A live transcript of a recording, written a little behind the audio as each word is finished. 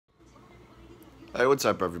Hey, what's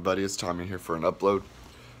up, everybody? It's Tommy here for an upload.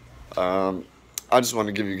 I just want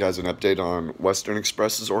to give you guys an update on Western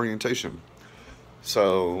Express's orientation.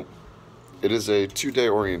 So, it is a 2-day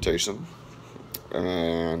orientation,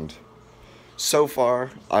 and so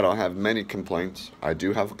far, I don't have many complaints. I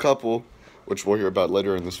do have a couple, which we'll hear about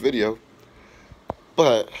later in this video,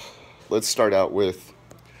 but let's start out with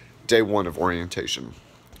day 1 of orientation.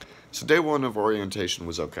 So, day 1 of orientation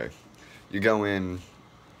was okay. You go in,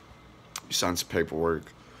 you sign some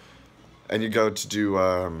paperwork, and you go to do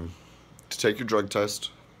to take your drug test,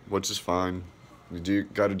 which is fine. You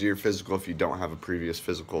got to do your physical if you don't have a previous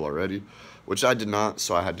physical already, which I did not,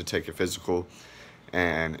 so I had to take a physical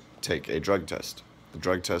and take a drug test. The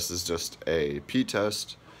drug test is just a pee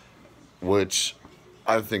test, which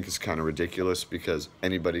I think is kind of ridiculous because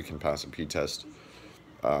anybody can pass a pee test.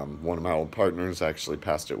 One of my old partners actually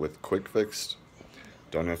passed it with Quick Fixed.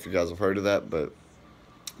 Don't know if you guys have heard of that, but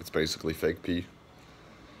it's basically fake pee.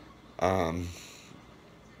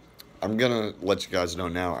 I'm gonna let you guys know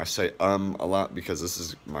now. I say a lot because this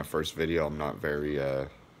is my first video. I'm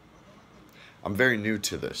very new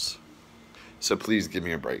to this, so please give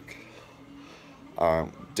me a break.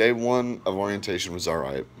 Day 1 of orientation was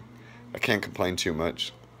alright. I can't complain too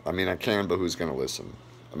much. I mean, I can, but who's gonna listen?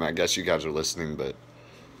 I mean, I guess you guys are listening, but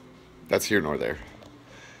that's here nor there.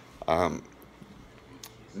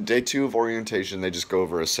 Day 2 of orientation, they just go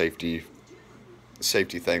over a safety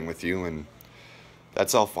thing with you, and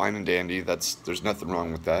that's all fine and dandy. There's nothing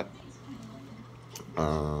wrong with that.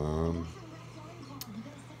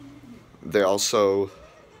 They also,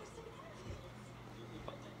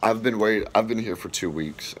 I've been here for 2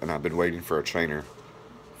 weeks, and I've been waiting for a trainer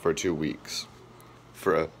for 2 weeks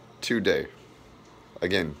for a 2-day,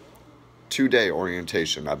 again, 2-day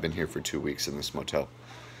orientation. I've been here for 2 weeks in this motel.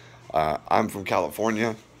 I'm from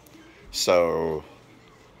California, so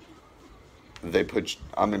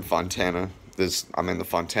I'm in Fontana. I'm in the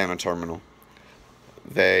Fontana terminal.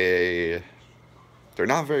 They're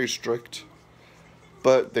not very strict,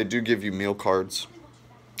 but they do give you meal cards.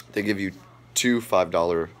 They give you 2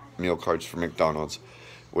 $5 meal cards for McDonald's,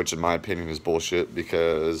 which in my opinion is bullshit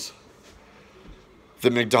because the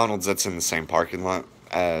McDonald's that's in the same parking lot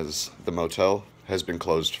as the motel has been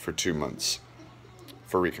closed for 2 months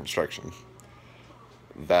for reconstruction.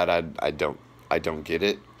 That I don't get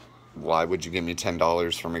it. Why would you give me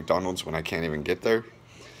 $10 for McDonald's when I can't even get there?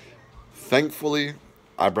 Thankfully,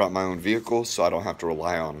 I brought my own vehicle, so I don't have to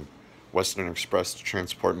rely on Western Express to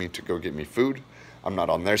transport me to go get me food. I'm not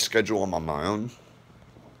on their schedule, I'm on my own.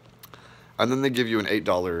 And then they give you an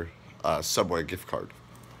 $8 Subway gift card.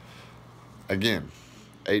 Again,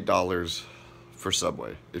 $8 for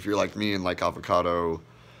Subway. If you're like me and like avocado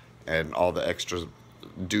and all the extra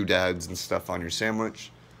doodads and stuff on your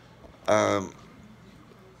sandwich,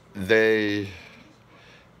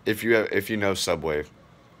 if you know Subway,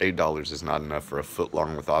 $8 is not enough for a foot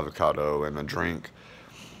long with avocado and a drink.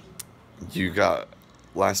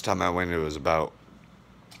 Last time I went, it was about,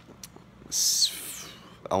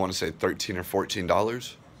 I want to say $13 or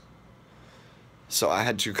 $14. So I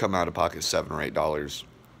had to come out of pocket $7 or $8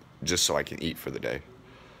 just so I can eat for the day.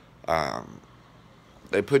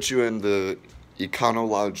 They put you in the Econo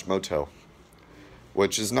Lodge Motel,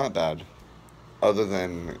 which is not bad, other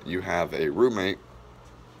than you have a roommate.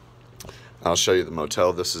 I'll show you the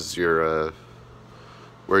motel. This is your,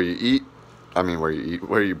 where you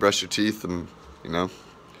brush your teeth, and, you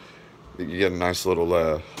get a nice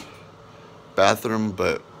little, bathroom,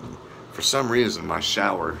 but for some reason my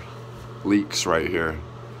shower leaks right here,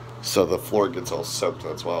 so the floor gets all soaked.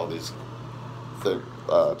 That's why all these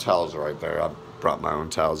towels are right there. I brought my own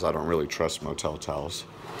towels. I don't really trust motel towels.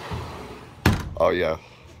 Oh yeah,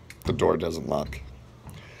 the door doesn't lock.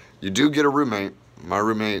 You do get a roommate. My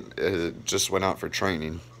roommate just went out for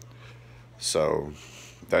training, so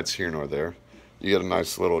that's here nor there. You get a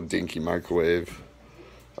nice little dinky microwave,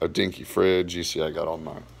 a dinky fridge. You see I got all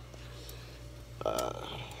my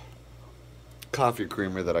coffee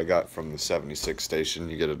creamer that I got from the 76 station.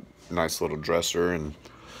 You get a nice little dresser and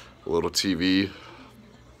a little TV,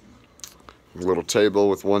 a little table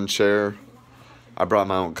with one chair. I brought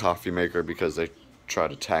my own coffee maker because they try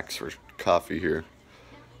to tax for coffee here.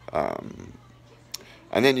 And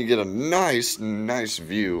then you get a nice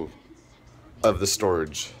view of the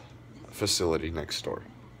storage facility next door.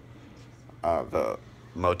 The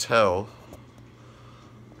motel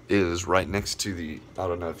is right next to I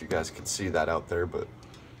don't know if you guys can see that out there, but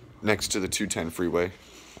next to the 210 freeway.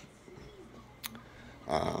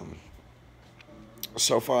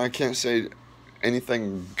 So far I can't say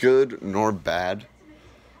anything good nor bad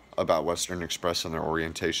about Western Express and their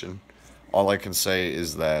orientation. All I can say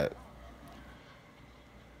is that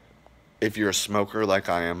if you're a smoker like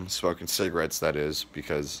I am, smoking cigarettes that is,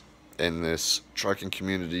 because in this trucking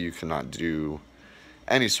community you cannot do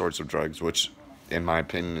any sorts of drugs, which in my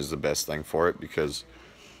opinion is the best thing for it, because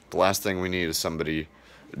the last thing we need is somebody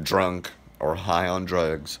drunk or high on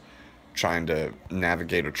drugs trying to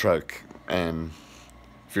navigate a truck. And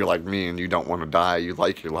if you're like me and you don't want to die, you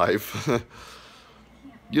like your life,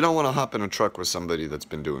 you don't want to hop in a truck with somebody that's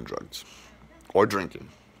been doing drugs or drinking.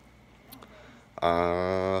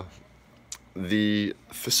 The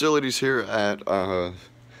facilities here at the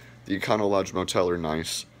Econo Lodge Motel are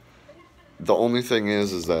nice. The only thing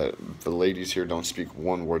is that the ladies here don't speak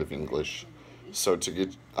one word of English. So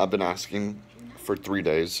I've been asking for 3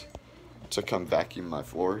 days to come vacuum my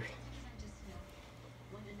floor,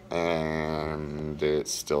 and it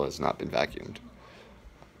still has not been vacuumed.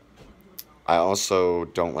 I also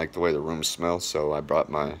don't like the way the rooms smell, so I brought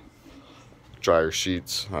my dryer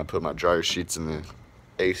sheets. I put my dryer sheets in the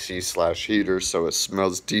AC/heater so it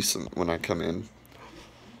smells decent when I come in.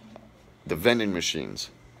 The vending machines.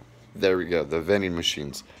 There we go, the vending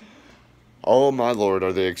machines. Oh my lord,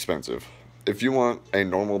 are they expensive. If you want a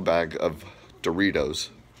normal bag of Doritos,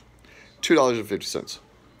 $2.50.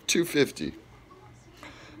 $2.50.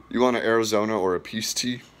 You want an Arizona or a Peace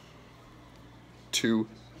Tea?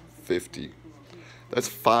 $2.50. That's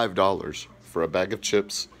 $5 for a bag of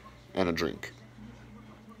chips and a drink.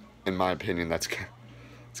 In my opinion, it's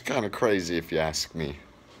kind of crazy if you ask me.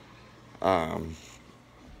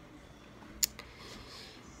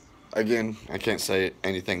 Again, I can't say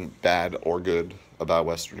anything bad or good about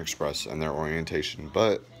Western Express and their orientation,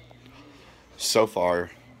 but so far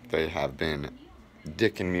they have been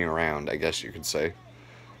dicking me around, I guess you could say,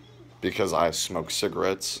 because I smoke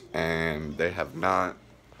cigarettes, and they have not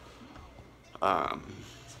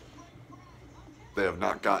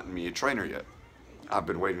gotten me a trainer yet. I've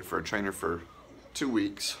been waiting for a trainer for 2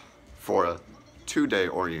 weeks for a 2-day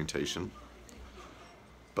orientation,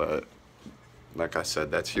 but like I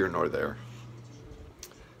said, that's here nor there.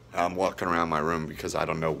 I'm walking around my room because I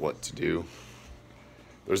don't know what to do.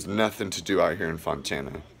 There's nothing to do out here in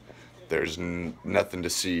Fontana. There's nothing to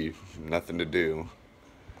see, nothing to do.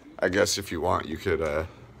 I guess if you want, you could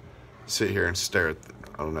sit here and stare at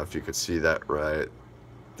I don't know if you could see that right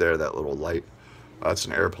there, that little light. That's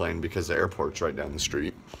an airplane because the airport's right down the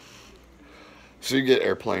street. So you get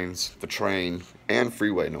airplanes, the train, and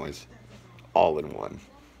freeway noise all in one.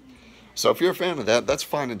 So if you're a fan of that, that's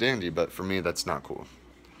fine and dandy, but for me, that's not cool.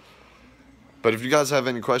 But if you guys have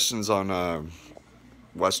any questions on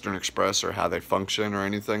Western Express or how they function or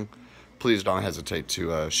anything, please don't hesitate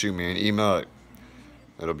to shoot me an email.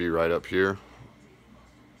 It'll be right up here.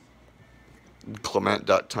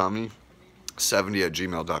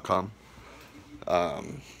 Clement.tommy70@gmail.com.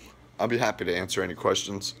 I'll be happy to answer any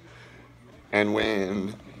questions. And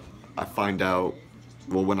when I find out,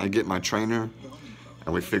 when I get my trainer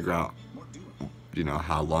and we figure out,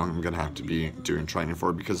 how long I'm going to have to be doing training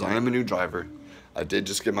for, because I am a new driver. I did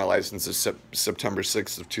just get my license September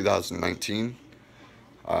 6th of 2019.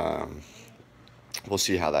 We'll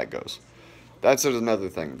see how that goes. That's another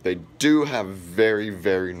thing. They do have very,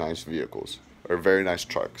 very nice vehicles, or very nice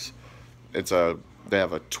trucks. They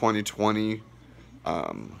have a 2020,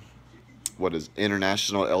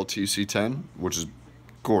 International LTC10, which is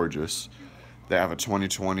gorgeous. They have a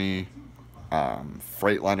 2020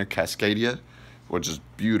 Freightliner Cascadia, which is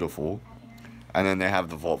beautiful. And then they have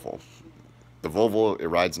the Volvo. The Volvo, it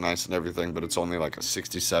rides nice and everything, but it's only like a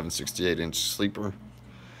 67, 68-inch sleeper.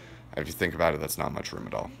 If you think about it, that's not much room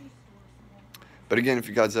at all. But again, if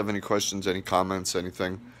you guys have any questions, any comments,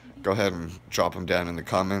 anything, go ahead and drop them down in the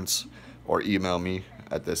comments or email me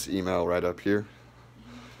at this email right up here.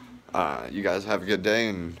 You guys have a good day,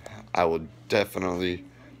 and I will definitely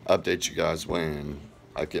update you guys when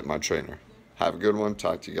I get my trainer. Have a good one.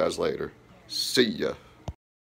 Talk to you guys later. See ya.